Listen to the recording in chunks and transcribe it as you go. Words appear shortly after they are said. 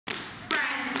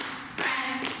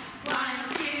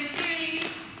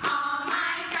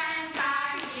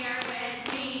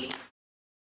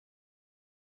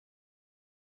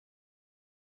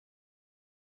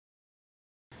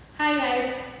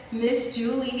Miss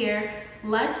Julie here.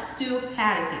 Let's do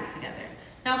patty cake together.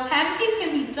 Now, patty cake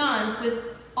can be done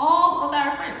with all of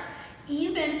our friends,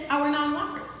 even our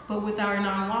non-walkers. But with our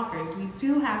non-walkers, we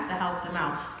do have to help them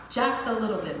out just a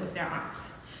little bit with their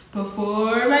arms. But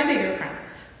for my bigger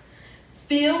friends,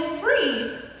 feel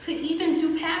free to even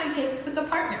do patty cake with a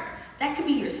partner. That could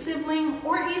be your sibling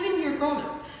or even your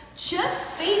grown-up. Just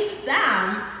face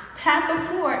them, pat the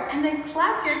floor, and then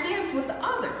clap your hands with the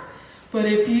other. But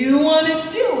if you want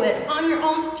to do it on your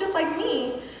own, just like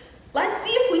me, let's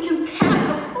see if we can pat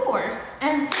the floor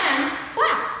and then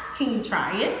clap. Can you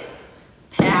try it?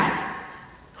 Pat,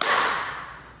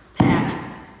 clap, pat,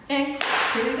 and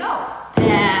clap. Here we go.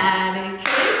 Patty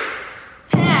cake,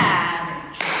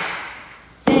 patty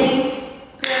cake.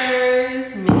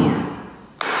 Baker's man,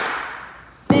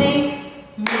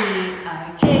 bake me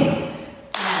a cake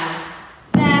as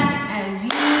fast as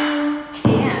you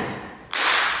can.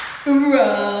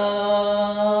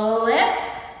 Roll it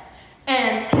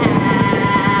and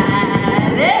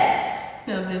pat it.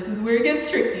 Now this is where it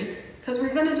gets tricky because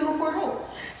we're going to do a fort hold.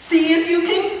 See if you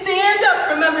can stand up.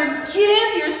 Remember,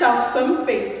 give yourself some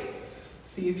space.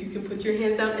 See if you can put your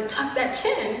hands down and tuck that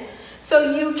chin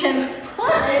so you can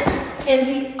put it in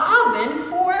the oven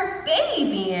for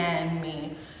baby and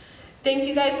me. Thank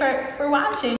you guys for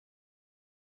watching.